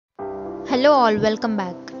Hello, all, welcome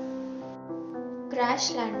back.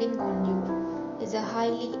 Crash Landing on You is a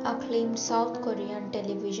highly acclaimed South Korean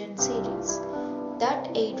television series that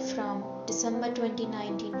aired from December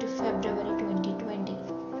 2019 to February 2020.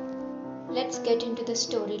 Let's get into the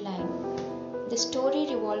storyline. The story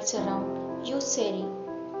revolves around Yoo Seri,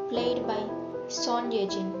 played by Son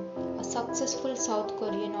Ye-jin, a successful South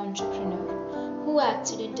Korean entrepreneur who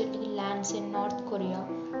accidentally lands in North Korea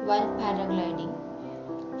while paragliding.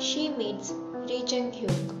 She meets Ri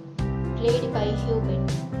Jung-hyuk, played by Hyun,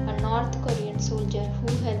 a North Korean soldier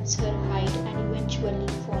who helps her hide and eventually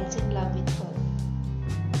falls in love with her.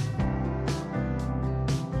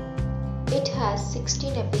 It has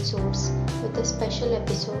 16 episodes with a special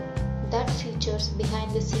episode that features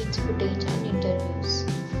behind the scenes footage and interviews.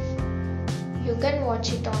 You can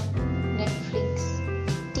watch it on Netflix,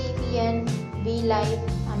 TVN, V Live,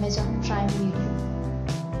 Amazon Prime Video.